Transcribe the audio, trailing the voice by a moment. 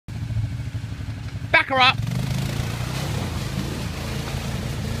her up.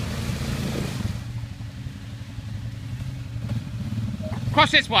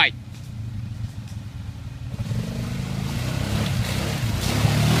 Cross this way.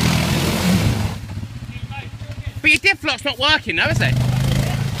 But your diff lock's not working though, is it?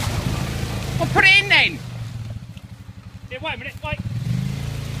 Well, put it in then. Yeah, wait a minute, wait.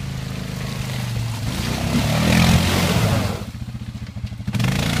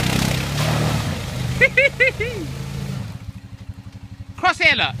 Cross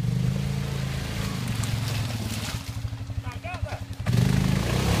here, look. No, go up there.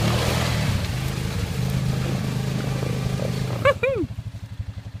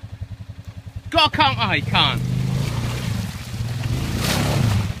 God, can't. Oh, he can't.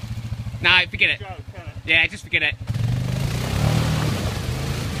 No, forget it. Go, can it? Yeah, just forget it.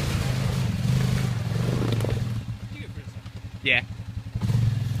 You go for it, sir. Yeah.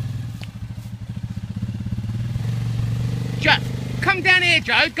 Joe, come down here,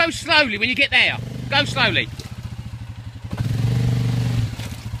 Joe. Go slowly when you get there. Go slowly. It's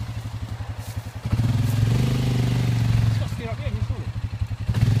got to steer up here, surely.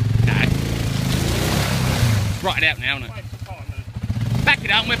 No. Right it out now, isn't it? Wait for time, then. Back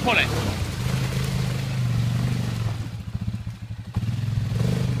it up and we'll pull it.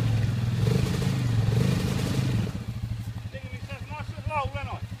 Digging myself a nice little hole, then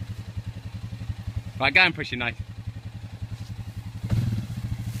I. Right, go and push your knife.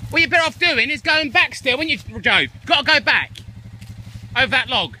 What you're better off doing is going back still, when you, Joe. You've got to go back. Over that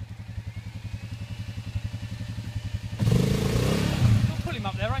log. Don't pull him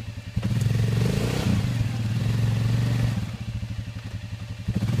up there, eh?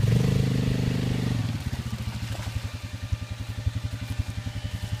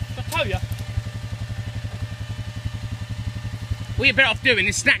 I tell you. What you're better off doing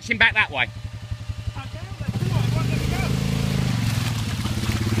is snatching back that way.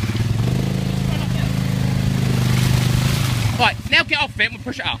 Right, now get off it and we'll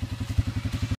push it up.